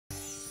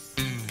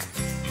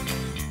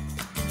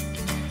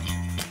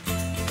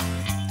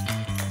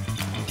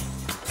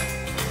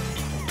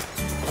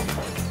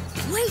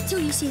till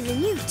you see the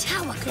new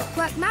tower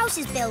Clockwork Mouse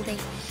is building.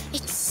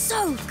 It's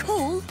so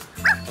cool.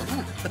 Come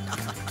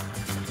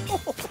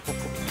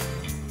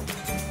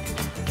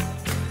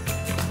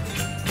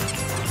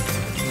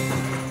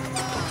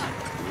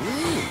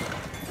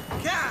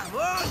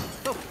on!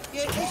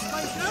 Get this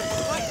way through.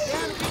 Right,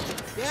 down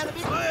a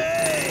bit.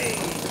 Hey!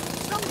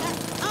 Stronger,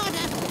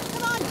 harder.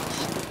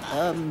 Come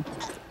on.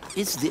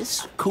 Is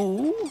this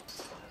cool?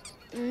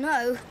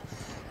 No.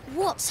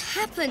 What's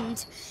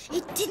happened?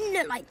 It didn't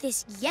look like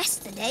this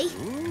yesterday.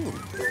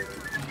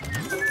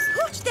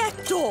 Put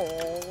that door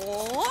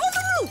on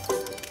the roof.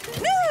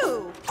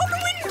 No, on the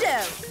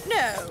window.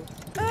 No.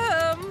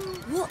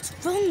 What's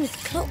wrong with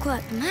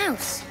Clockwork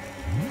Mouse?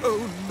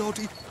 Oh,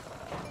 Noddy.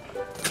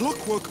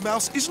 Clockwork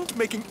Mouse isn't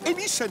making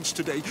any sense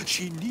today.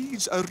 She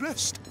needs a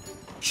rest.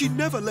 She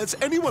never lets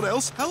anyone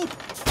else help.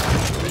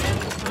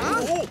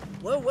 Huh?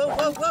 Whoa, whoa,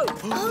 whoa, whoa.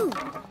 Oh.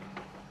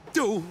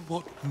 Oh,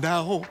 what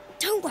now?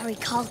 Don't worry,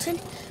 Carlton.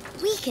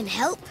 We can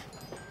help.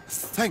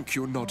 Thank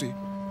you, Noddy.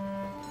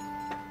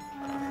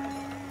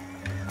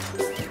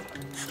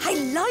 I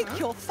like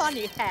your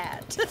funny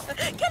hat.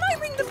 Can I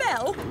ring the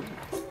bell?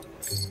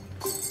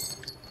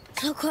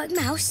 Clockwork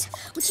Mouse,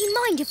 would you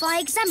mind if I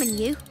examine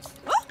you?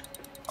 Oh,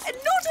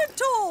 not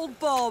at all,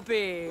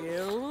 Bobby.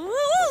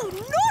 Oh,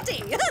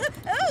 Noddy.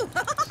 Oh.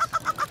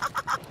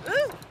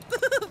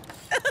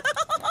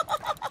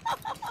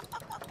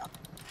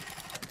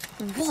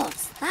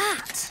 What's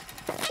that?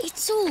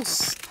 It's all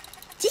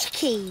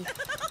sticky.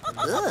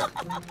 Ugh.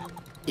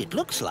 It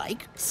looks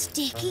like...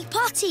 Sticky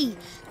Putty.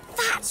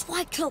 That's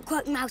why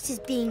Clockwork Mouse is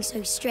being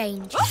so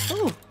strange.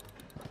 Oh.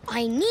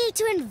 I need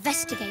to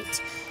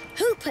investigate.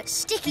 Who put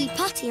sticky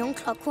putty on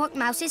Clockwork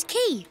Mouse's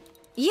key?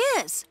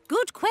 Yes,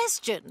 good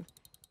question.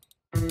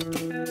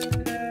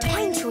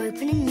 Time to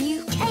open a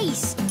new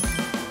case.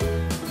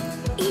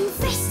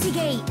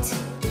 Investigate.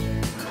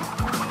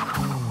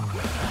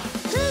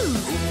 Who?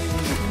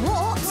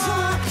 What?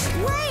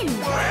 When?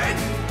 Where?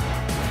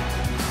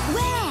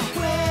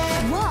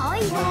 Why?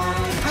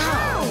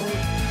 How?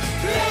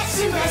 Let's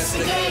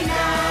investigate now.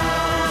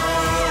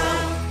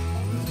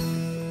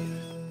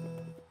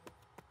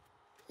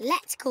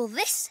 Let's call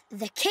this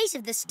the case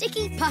of the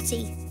sticky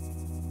putty.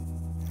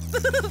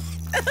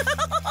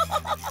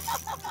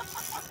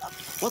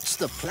 What's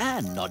the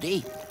plan,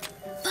 Noddy?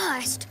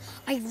 First,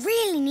 I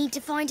really need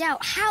to find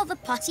out how the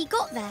putty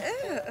got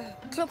there.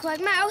 Clockwork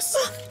Mouse?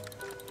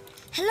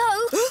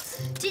 Hello?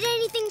 Did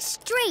anything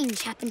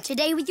strange happen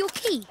today with your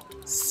key?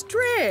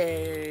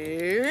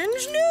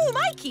 Strange? No,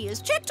 my key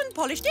is checked and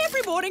polished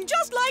every morning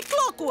just like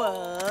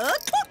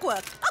clockwork.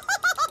 Clockwork.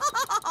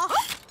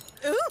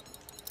 Oh,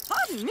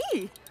 pardon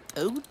me.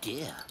 Oh,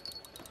 dear.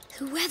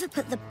 Whoever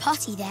put the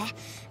putty there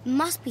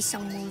must be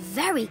someone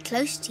very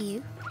close to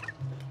you.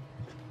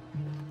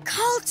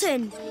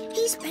 Carlton!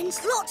 He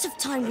spends lots of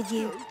time with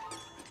you.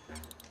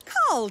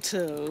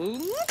 Carlton? Carlton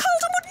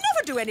would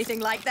never do anything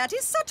like that.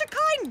 He's such a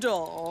kind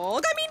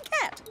dog. I mean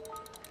cat.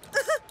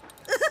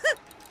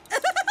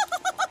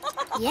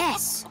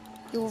 Yes,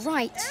 you're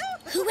right.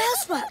 Who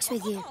else works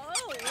with you?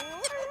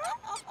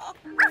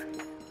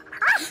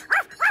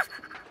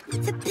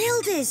 The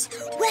builders!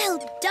 Well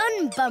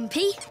done,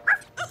 Bumpy.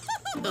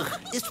 Ugh,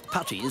 this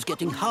putty is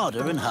getting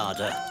harder and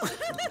harder.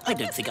 I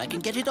don't think I can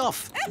get it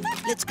off.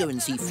 Let's go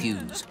and see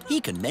Fuse. He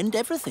can mend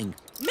everything.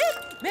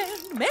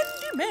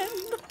 Mendy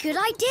mend. Good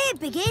idea,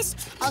 Biggies.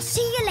 I'll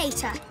see you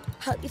later.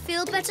 Hope you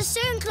feel better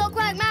soon,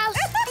 Clockwork Mouse.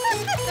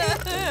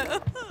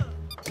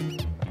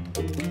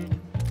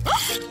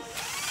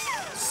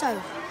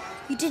 So,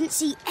 you didn't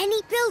see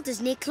any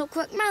builders near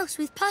Clockwork Mouse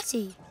with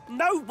putty?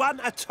 No one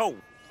at all.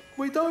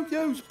 We don't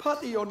use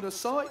putty on the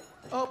site.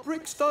 Our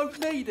bricks don't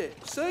need it,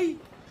 see?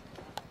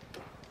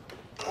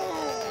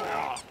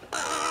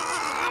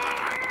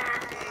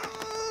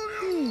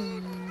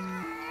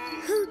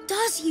 Who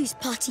does use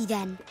putty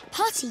then?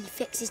 Putty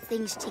fixes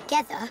things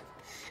together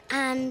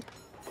and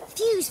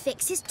Fuse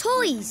fixes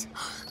toys.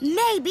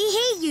 Maybe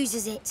he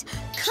uses it.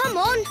 Come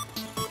on.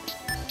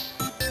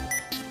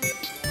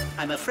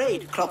 I'm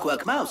afraid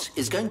Clockwork Mouse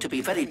is going to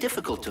be very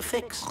difficult to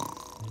fix.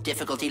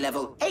 Difficulty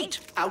level 8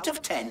 out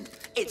of 10.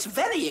 It's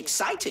very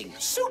exciting.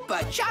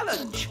 Super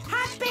challenge.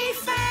 Happy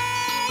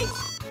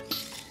face!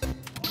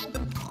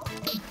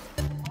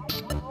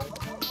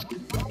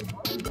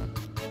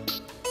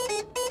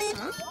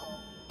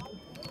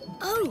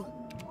 Oh,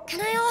 can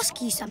I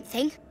ask you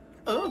something?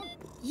 Oh?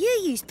 You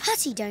use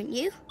putty, don't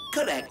you?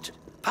 Correct.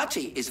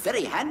 Putty is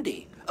very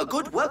handy. A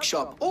good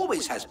workshop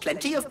always has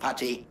plenty of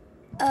putty.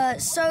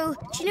 So,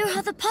 do you know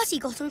how the putty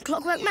got on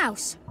Clockwork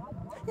Mouse?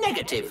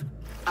 Negative.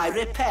 I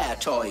repair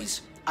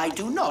toys. I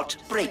do not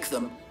break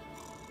them.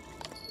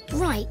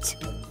 Right.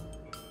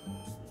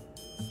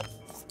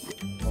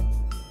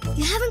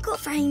 You haven't got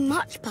very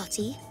much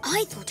putty.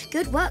 I thought a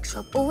good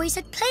workshop always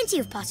had plenty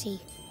of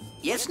putty.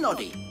 Yes,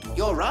 Noddy,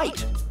 you're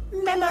right.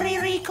 Memory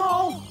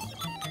recall.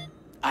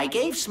 I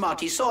gave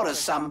Smartysaurus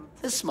some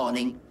this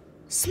morning.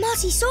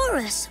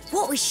 Smartysaurus?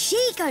 What was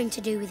she going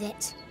to do with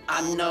it?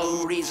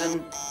 Unknown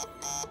reason.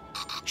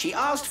 She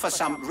asked for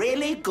some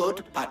really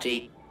good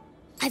putty.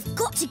 I've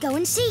got to go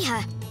and see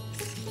her.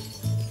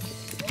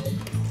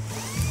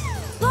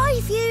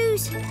 Bye,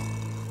 Fuse.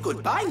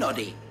 Goodbye,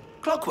 Noddy.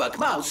 Clockwork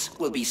Mouse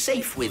will be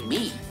safe with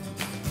me.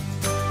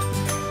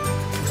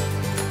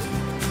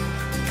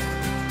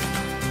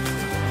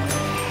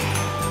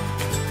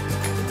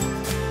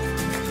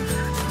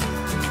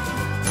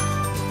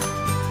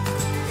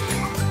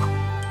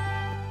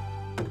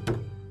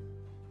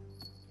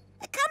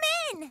 Come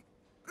in.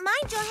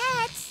 Mind your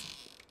heads.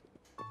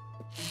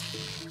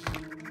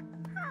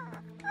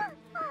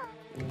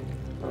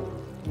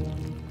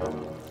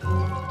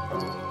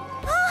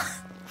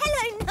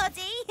 Hello,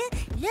 Noddy.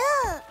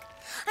 Look,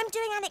 I'm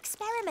doing an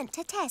experiment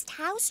to test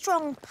how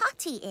strong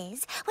putty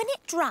is when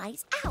it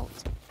dries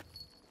out.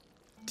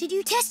 Did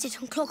you test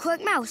it on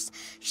Clockwork Mouse?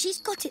 She's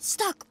got it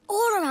stuck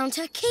all around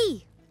her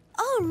key.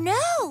 Oh,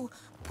 no.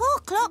 Poor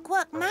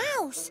Clockwork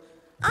Mouse.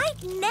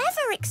 I'd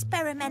never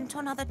experiment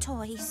on other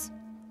toys.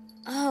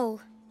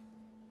 Oh.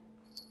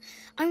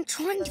 I'm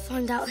trying to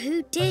find out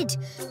who did,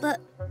 but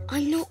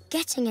I'm not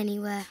getting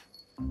anywhere.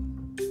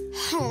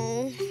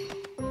 Oh.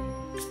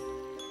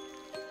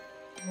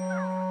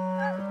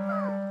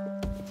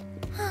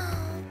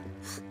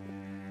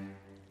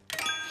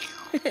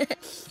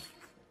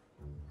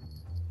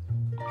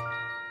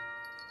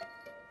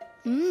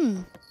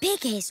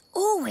 Big Ears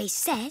always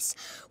says,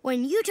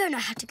 when you don't know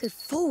how to go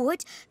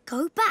forward,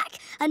 go back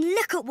and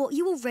look at what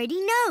you already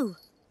know.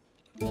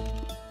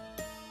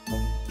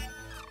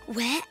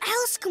 Where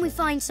else can we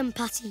find some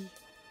putty?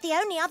 The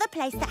only other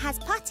place that has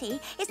putty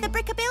is the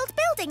Brick-a-Build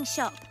building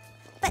shop.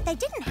 But they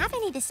didn't have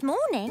any this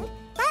morning.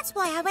 That's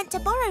why I went to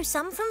borrow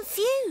some from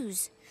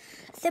Fuse.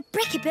 The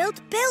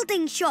Brick-a-Build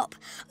building shop,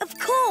 of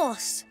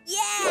course.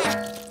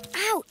 Yeah!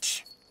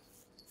 Ouch.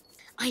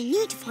 I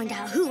need to find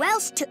out who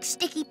else took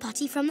sticky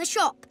putty from the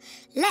shop.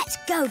 Let's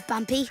go,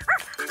 Bumpy.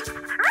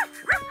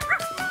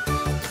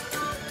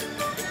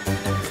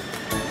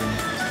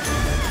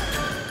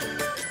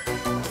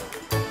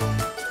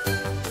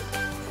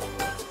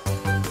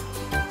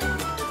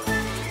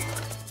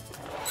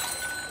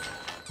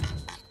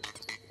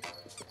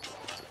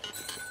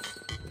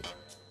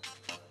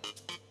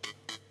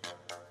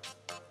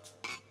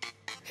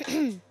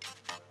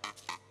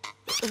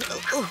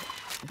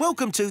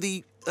 Welcome to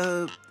the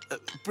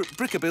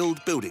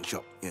Brick-a-Build building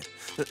shop. Yeah.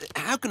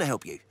 How can I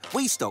help you?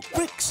 We stock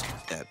bricks,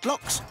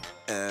 blocks,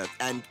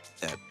 and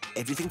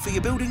everything for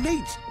your building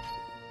needs.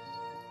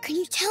 Can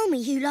you tell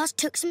me who last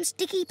took some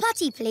sticky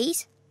putty,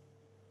 please?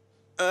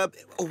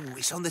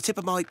 It's on the tip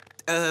of my...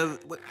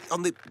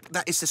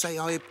 that is to say,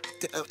 I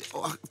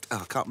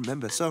can't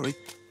remember, sorry.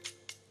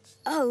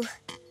 Oh.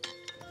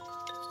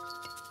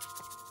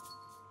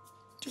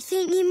 Do you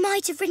think you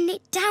might have written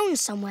it down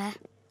somewhere?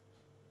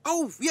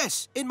 Oh,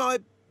 yes, in my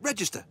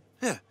register,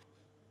 yeah.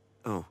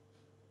 Oh,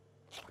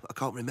 I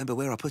can't remember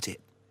where I put it.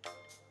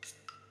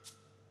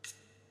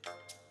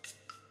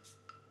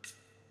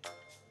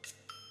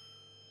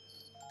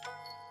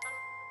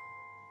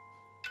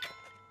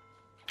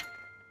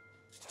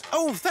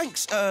 Oh,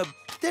 thanks.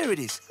 There it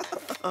is.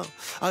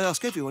 I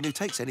ask everyone who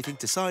takes anything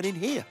to sign in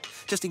here,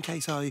 just in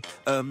case I,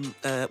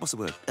 what's the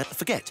word?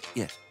 Forget,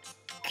 yeah.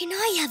 Can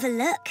I have a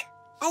look?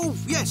 Oh,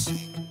 yes.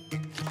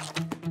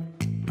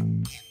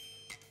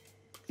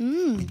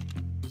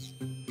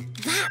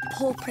 That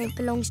paw print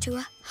belongs to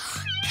a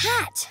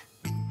cat.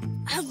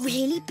 A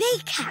really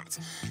big cat.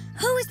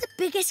 Who is the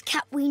biggest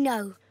cat we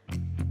know?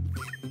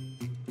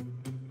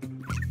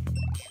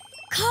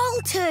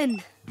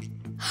 Carlton!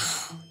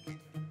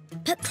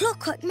 But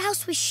Clockwork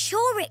Mouse was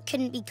sure it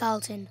couldn't be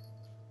Carlton.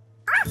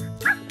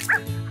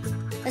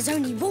 There's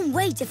only one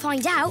way to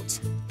find out.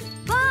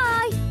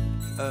 Bye!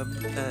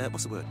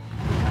 What's the word?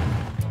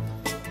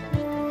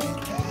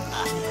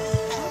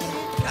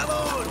 Come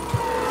on!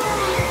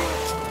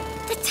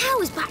 The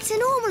tower's back to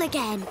normal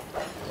again.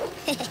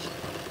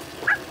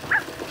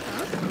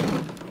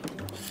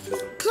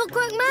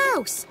 Clockwork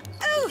Mouse!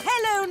 Oh,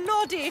 hello,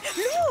 Noddy.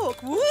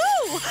 Look,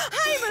 whoa!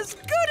 I'm as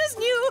good as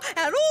new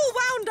and all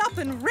wound up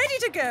and ready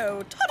to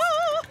go.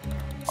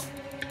 Ta-da!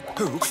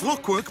 Oh,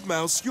 Clockwork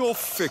Mouse, you're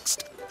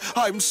fixed.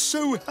 I'm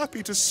so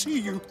happy to see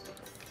you.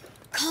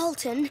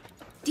 Carlton,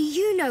 do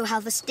you know how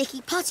the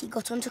sticky putty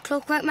got onto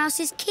Clockwork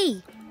Mouse's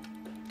key?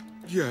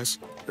 Yes,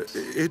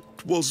 it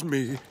was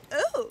me.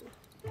 Oh.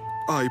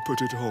 I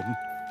put it on.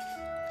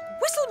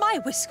 Whistle my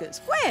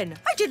whiskers. When?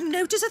 I didn't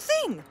notice a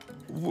thing.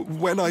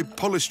 When I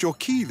polished your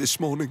key this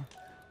morning.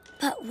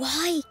 But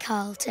why,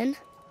 Carlton?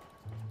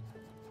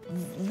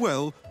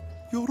 Well,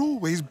 you're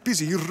always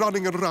busy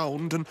running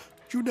around and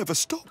you never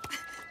stop.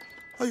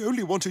 I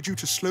only wanted you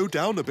to slow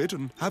down a bit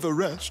and have a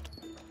rest.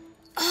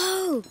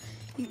 Oh,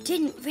 you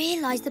didn't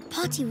realise the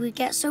putty would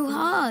get so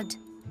hard.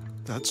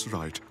 That's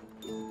right.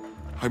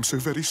 I'm so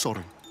very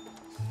sorry.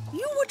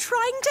 You were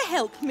trying to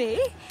help me?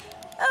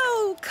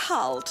 Oh,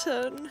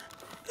 Carlton.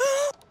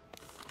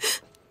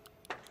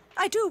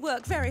 I do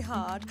work very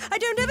hard. I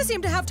don't ever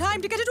seem to have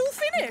time to get it all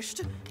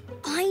finished.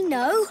 I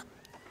know.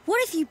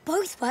 What if you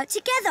both work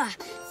together?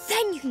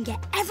 Then you can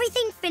get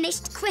everything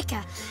finished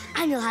quicker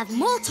and you'll have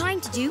more time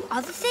to do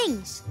other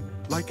things.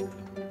 Like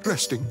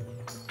resting.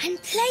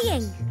 and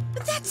playing.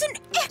 That's an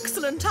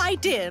excellent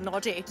idea,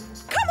 Noddy.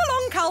 Come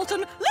along,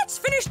 Carlton. Let's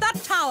finish that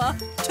tower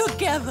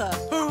together.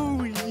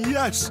 Oh,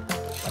 yes.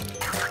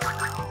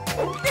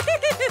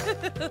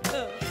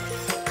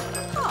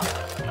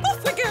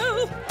 Off we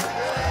go.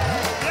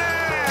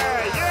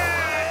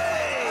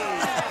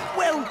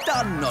 Well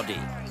done, Noddy.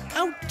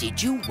 How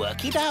did you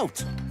work it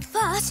out?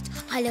 First,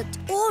 I looked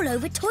all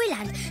over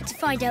Toyland to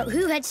find out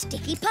who had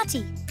sticky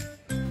putty.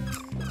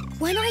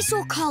 When I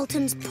saw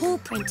Carlton's paw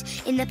print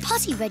in the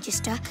putty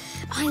register,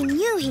 I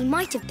knew he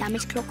might have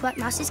damaged Clockwork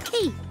Mouse's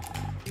key.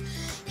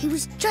 He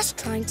was just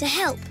trying to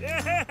help.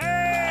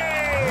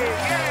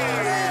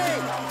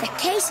 The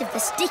case of the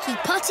sticky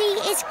putty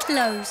is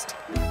closed.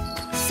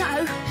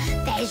 So,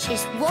 there's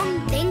just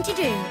one thing to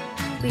do.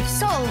 We've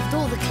solved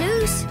all the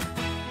clues.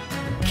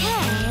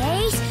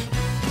 Case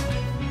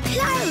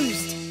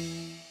closed.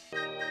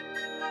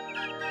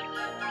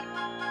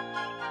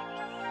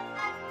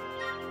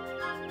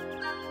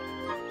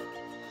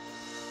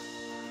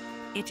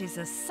 It is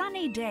a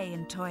sunny day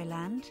in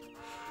Toyland,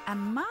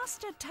 and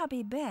Master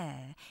Tubby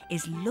Bear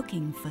is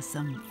looking for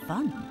some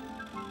fun.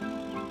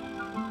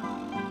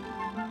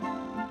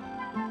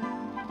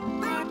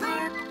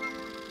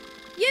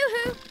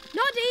 Yoo-hoo!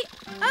 Noddy,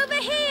 over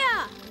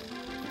here!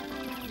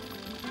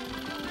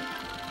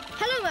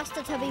 Hello,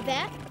 Master Tubby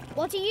Bear.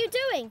 What are you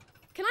doing?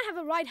 Can I have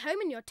a ride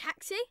home in your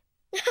taxi?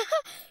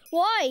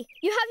 Why?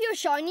 You have your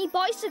shiny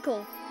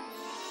bicycle.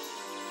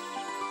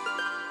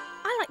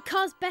 I like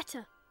cars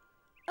better.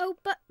 Oh,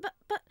 but I'm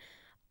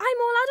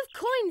all out of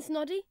coins,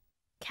 Noddy.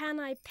 Can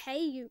I pay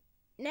you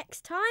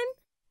next time?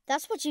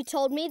 That's what you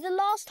told me the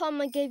last time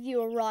I gave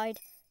you a ride.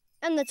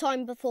 And the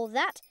time before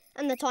that,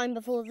 and the time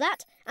before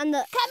that, and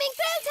the... Coming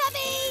through,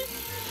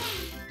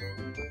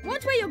 Tubby!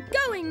 Watch where you're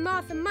going,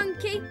 Martha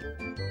Monkey.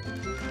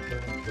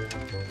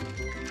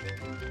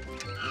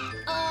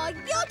 Oh,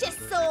 you're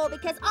just sore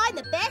because I'm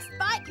the best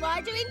bike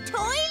rider in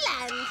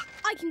Toyland.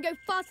 I can go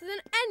faster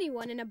than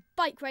anyone in a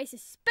bike race,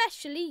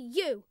 especially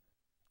you.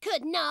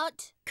 Could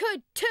not.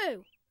 Could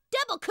too.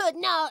 Double could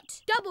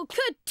not. Double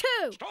could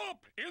too.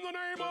 Stop in the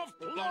name of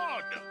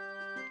blood!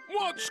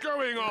 What's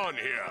going on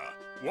here?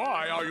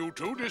 Why are you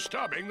two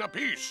disturbing the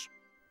peace?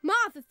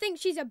 Martha thinks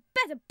she's a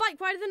better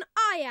bike rider than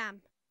I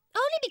am.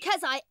 Only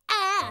because I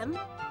am.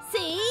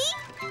 See?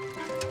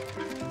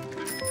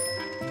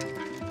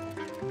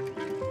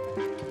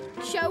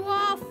 Show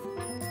off.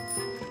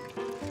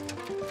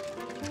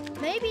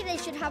 Maybe they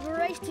should have a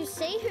race to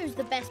see who's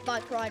the best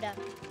bike rider.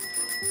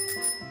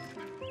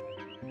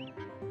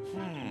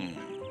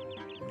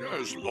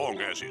 As long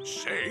as it's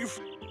safe.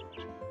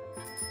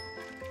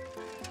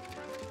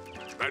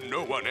 And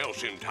no one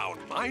else in town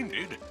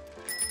minded.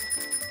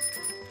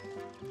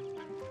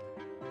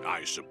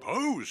 I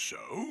suppose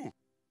so.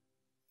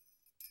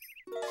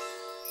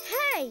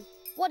 Hey,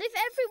 what if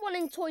everyone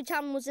in Toy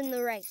Town was in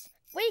the race?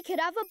 We could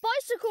have a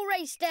bicycle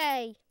race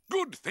day.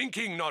 Good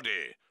thinking,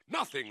 Noddy.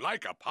 Nothing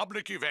like a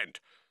public event.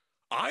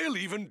 I'll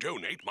even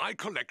donate my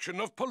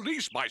collection of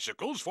police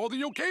bicycles for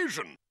the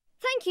occasion.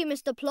 Thank you,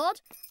 Mr. Plod.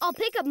 I'll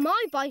pick up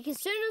my bike as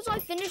soon as I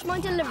finish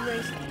my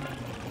deliveries.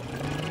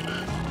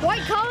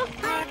 Right, car?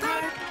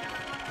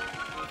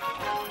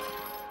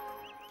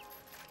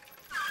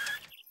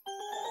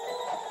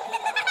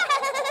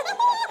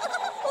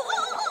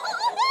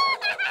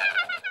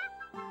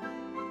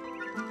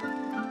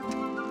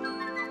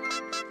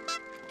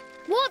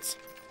 What?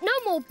 No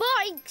more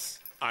bikes?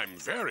 I'm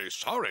very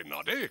sorry,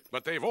 Noddy,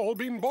 but they've all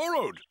been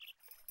borrowed.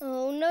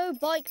 Oh, no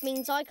bike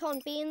means I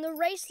can't be in the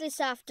race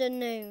this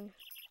afternoon.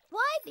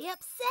 Why be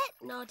upset,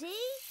 Noddy?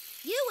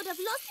 You would have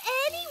lost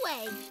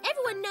anyway.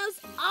 Everyone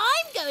knows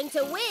I'm going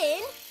to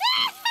win.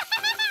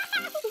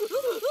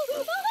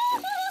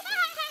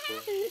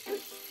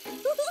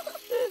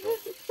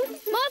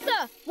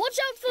 Martha, watch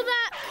out for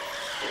that!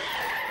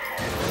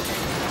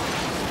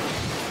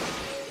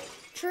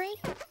 Tree?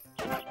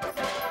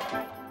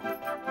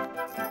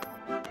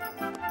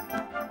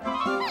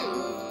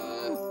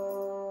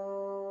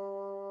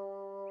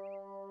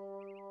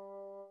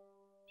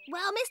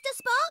 Well, Mr.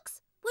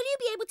 Sparks, will you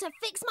be able to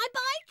fix my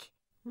bike?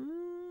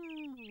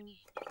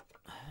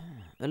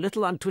 A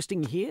little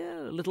untwisting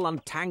here, a little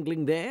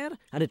untangling there,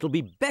 and it'll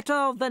be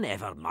better than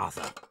ever,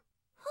 Martha.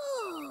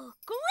 Oh,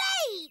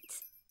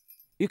 great!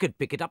 You could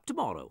pick it up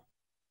tomorrow.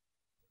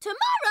 Tomorrow?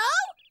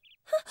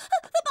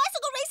 The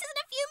bicycle race is in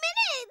a few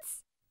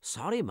minutes.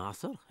 Sorry,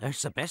 Martha.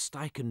 That's the best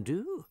I can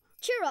do.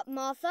 Cheer up,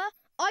 Martha.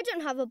 I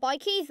don't have a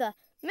bike either.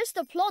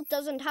 Mr. Plod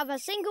doesn't have a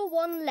single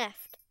one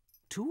left.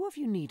 Two of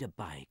you need a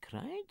bike,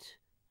 right?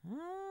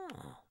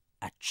 Ah,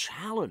 a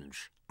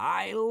challenge.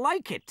 I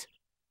like it.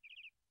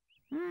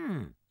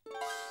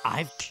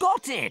 I've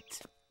got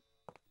it.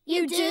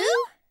 You do?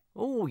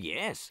 Oh,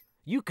 yes.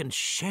 You can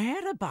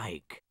share a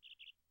bike.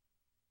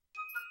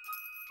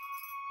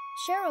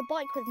 Share a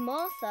bike with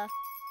Martha?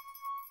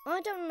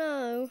 I don't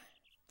know.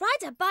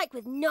 Ride a bike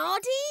with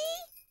Noddy?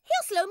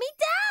 He'll slow me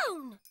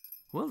down.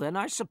 Well, then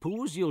I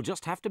suppose you'll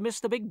just have to miss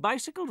the big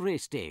bicycle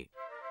race day.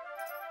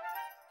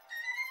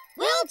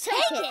 We'll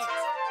take it.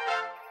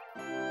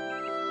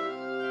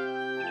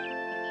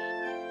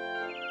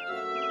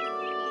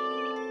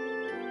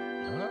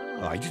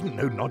 I didn't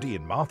know Noddy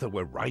and Martha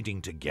were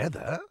riding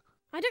together.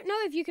 I don't know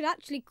if you could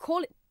actually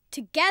call it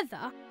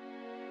together.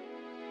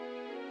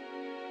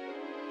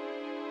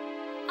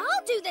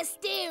 I'll do the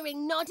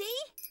steering, Noddy.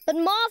 But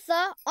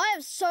Martha, I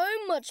have so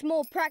much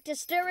more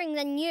practice steering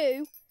than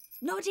you.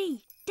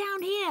 Noddy,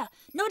 down here.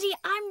 Noddy,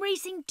 I'm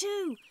racing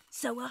too.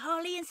 So are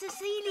Harley and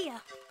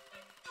Cecilia.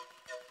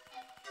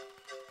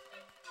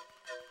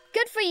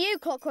 Good for you,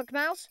 Clockwork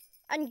Mouse.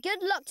 And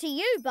good luck to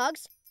you,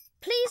 Bugs.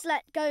 Please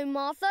let go,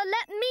 Martha.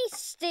 Let me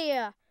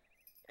steer.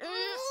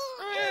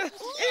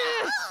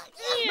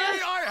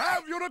 May I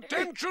have your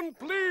attention,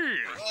 please?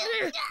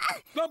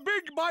 The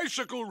big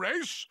bicycle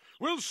race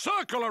will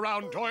circle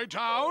around Toy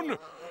Town,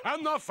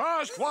 and the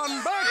first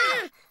one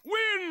back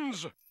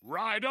wins.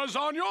 Riders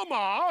on your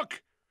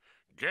mark.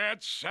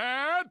 Get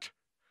set.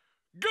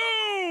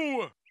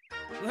 Go!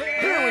 Here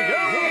we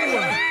go!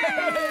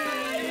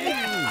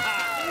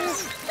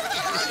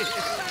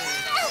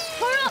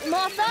 Hurry up,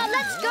 Martha.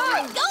 Let's go.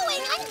 I'm going!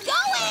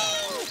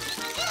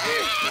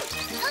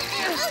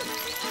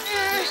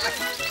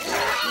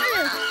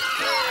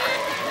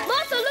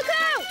 Martha, look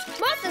out!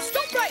 Martha,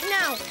 stop right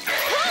now!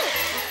 Halt!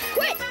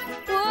 Quick!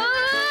 Whoa!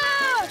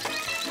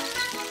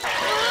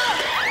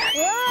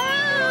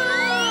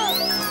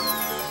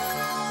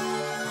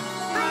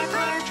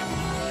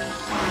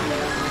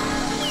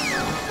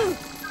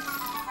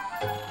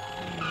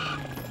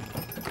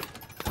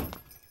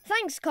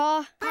 Thanks,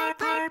 car.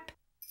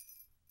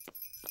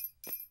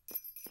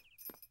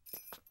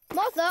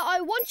 Martha,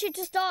 I want you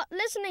to start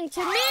listening to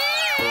me!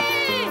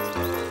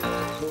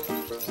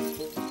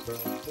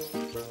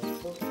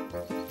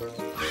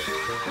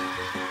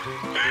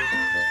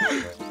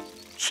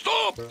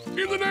 Stop!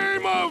 In the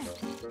name of...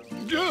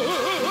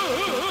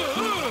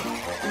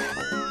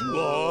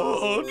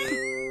 What?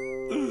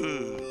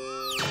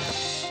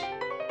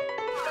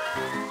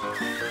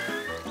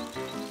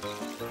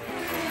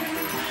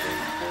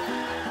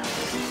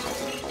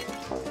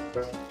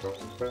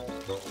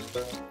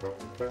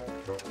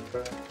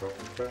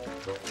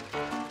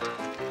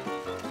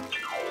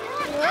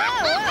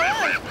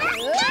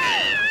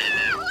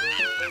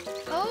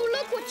 Oh,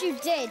 look what you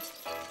did.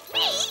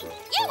 Me?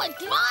 You were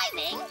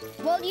driving?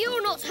 Well,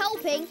 you're not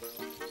helping.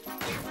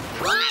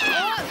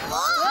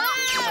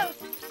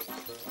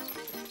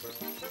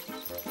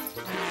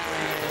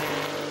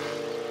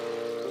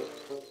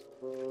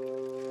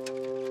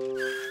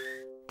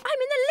 I'm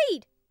in the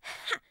lead.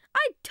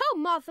 I told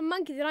Martha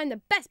Monkey that I'm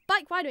the best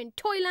bike rider in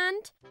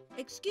Toyland.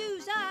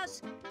 Excuse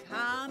us.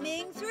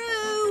 Coming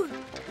through.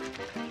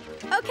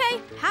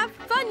 Okay, have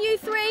fun, you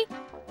three.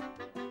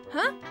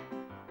 Huh?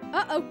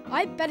 Uh-oh,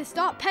 I'd better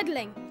start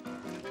pedaling.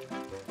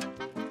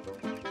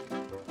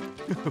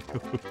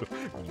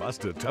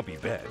 Master Tubby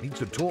Bear needs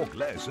to talk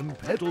less and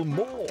pedal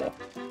more.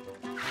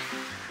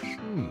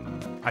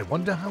 I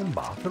wonder how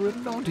Martha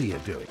and Noddy are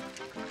doing.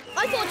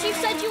 I thought you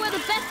said you were the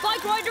best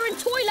bike rider in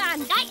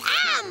Toyland. I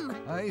am!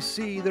 I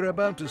see they're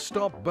about to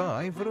stop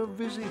by for a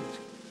visit.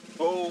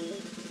 Oh.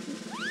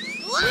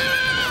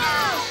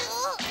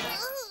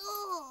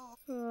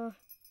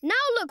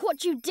 Now look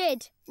what you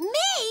did.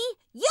 Me?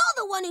 You're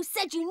the one who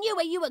said you knew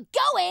where you were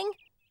going.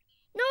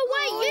 No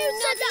way,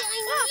 you said that. I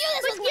knew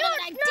this was not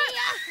an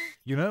idea.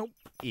 You know,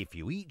 if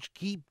you each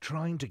keep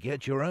trying to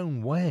get your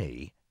own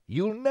way,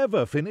 you'll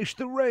never finish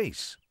the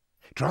race.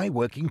 Try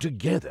working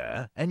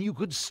together and you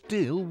could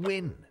still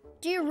win.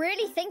 Do you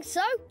really think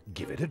so?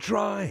 Give it a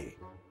try.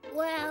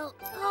 Well,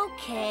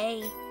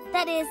 okay.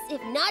 That is,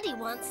 if Noddy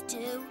wants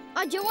to.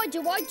 I do.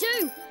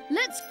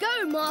 Let's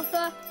go,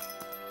 Martha.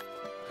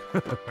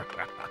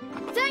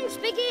 Thanks,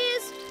 Big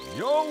Ears.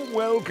 You're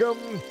welcome.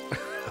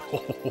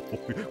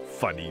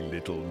 Funny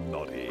little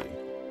Noddy.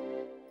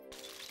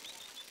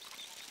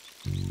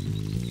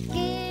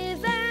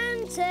 Give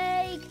and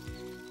take,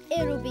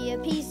 it'll be a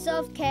piece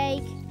of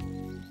cake.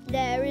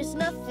 There is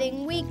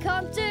nothing we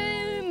can't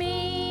do,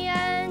 me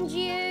and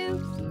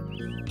you.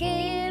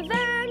 Give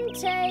and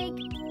take,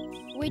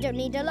 we don't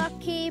need a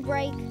lucky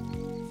break.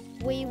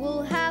 We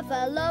will have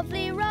a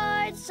lovely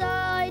ride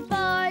side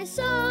by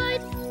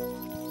side.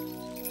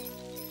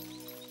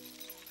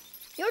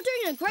 You're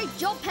doing a great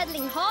job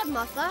pedaling hard,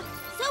 Martha.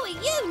 So are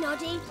you,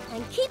 Noddy.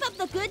 And keep up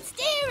the good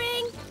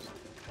steering.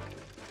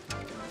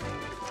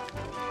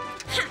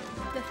 Ha!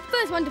 The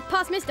first one to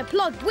pass Mr.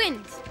 Plod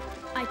wins.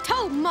 I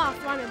told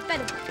Martha I'm a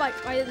better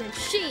bike rider than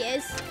she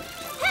is.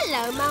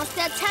 Hello,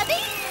 Master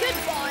Tubby.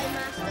 Goodbye,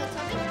 Master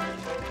Tubby.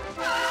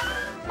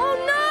 Oh,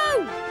 no!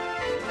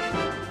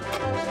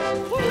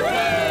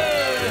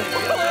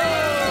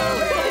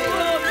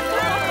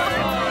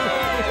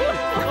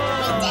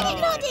 We did it,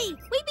 Noddy!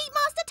 We beat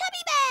Master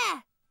Tubby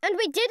Bear! And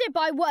we did it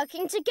by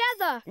working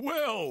together.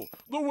 Well,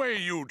 the way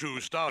you two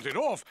started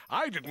off,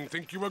 I didn't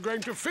think you were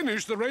going to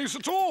finish the race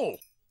at all.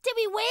 Did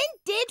we win?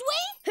 Did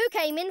we? Who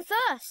came in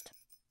first?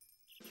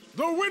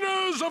 The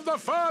winners of the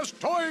first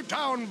Toy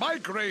Town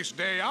Bike Race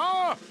Day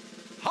are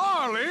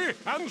Harley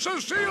and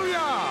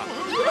Cecilia!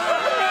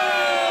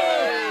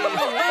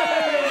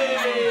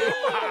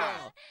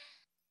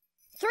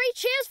 Three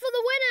cheers for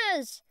the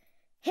winners!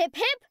 Hip,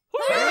 hip,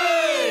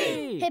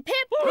 Hooray! Hip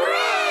hip!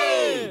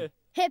 Hooray!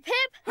 Hip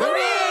hip!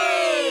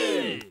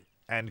 Hooray!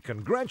 And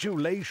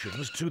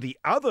congratulations to the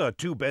other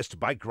two best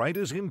bike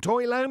riders in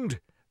Toyland,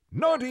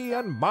 Noddy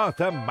and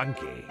Martha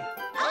Monkey.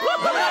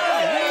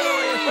 Hooray!